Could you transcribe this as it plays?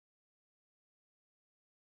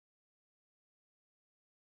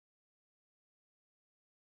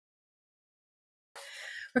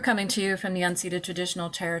We're coming to you from the unceded traditional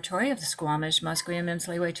territory of the Squamish, Musqueam, and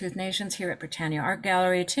Tsleil-Waututh Nations here at Britannia Art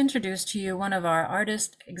Gallery to introduce to you one of our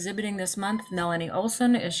artists exhibiting this month. Melanie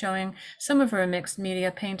Olson is showing some of her mixed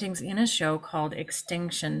media paintings in a show called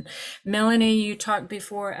Extinction. Melanie, you talked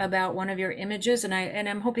before about one of your images, and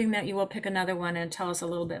I'm hoping that you will pick another one and tell us a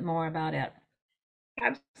little bit more about it.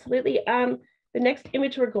 Absolutely. The next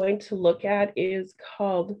image we're going to look at is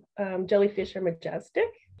called Jellyfish or Majestic.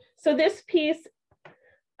 So this piece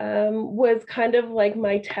was kind of like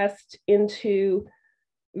my test into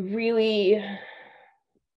really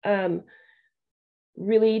trying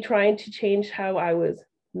to change how I was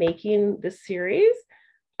making the series.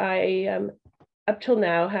 I up till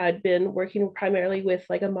now had been working primarily with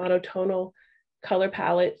like a monotonal color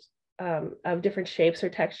palette of different shapes or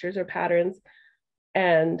textures or patterns,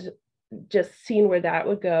 and just seeing where that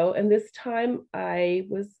would go. And this time it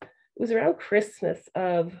was around Christmas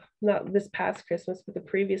of, not this past Christmas, but the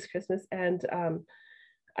previous Christmas. And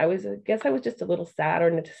I guess I was just a little sad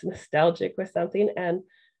or just nostalgic or something. And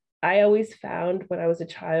I always found when I was a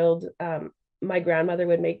child, my grandmother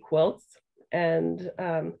would make quilts, and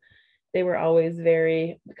they were always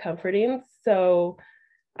very comforting. So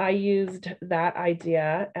I used that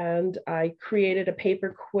idea and I created a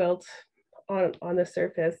paper quilt on the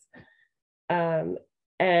surface.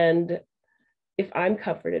 And if I'm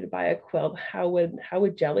comforted by a quilt, how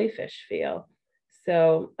would jellyfish feel?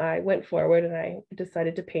 So I went forward and I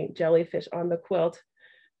decided to paint jellyfish on the quilt.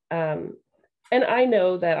 And I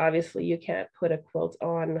know that obviously you can't put a quilt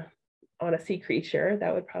on a sea creature.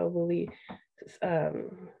 That would probably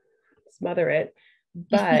smother it.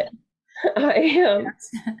 But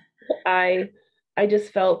I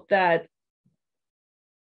just felt that,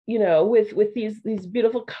 you know, with these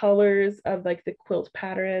beautiful colors of like the quilt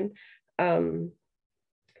pattern,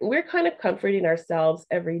 we're kind of comforting ourselves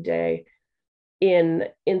every day in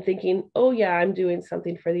thinking, oh yeah, I'm doing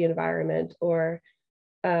something for the environment, or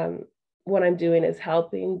what I'm doing is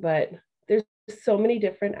helping. But there's so many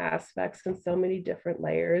different aspects and so many different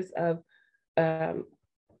layers of the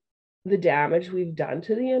damage we've done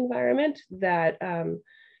to the environment that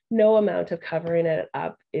no amount of covering it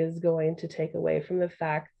up is going to take away from the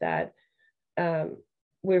fact that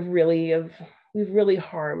we've really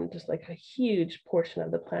harmed just like a huge portion of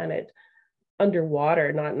the planet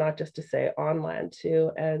underwater, not just to say on land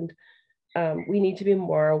too. And we need to be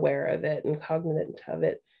more aware of it and cognizant of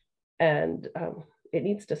it. And it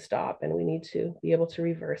needs to stop, and we need to be able to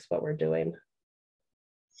reverse what we're doing.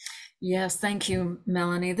 Yes, thank you,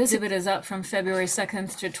 Melanie. This exhibit is up from February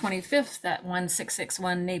 2nd to 25th at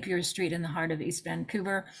 1661 Napier Street in the heart of East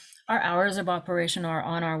Vancouver. Our hours of operation are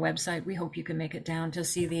on our website. We hope you can make it down to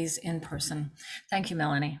see these in person. Thank you,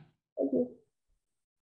 Melanie.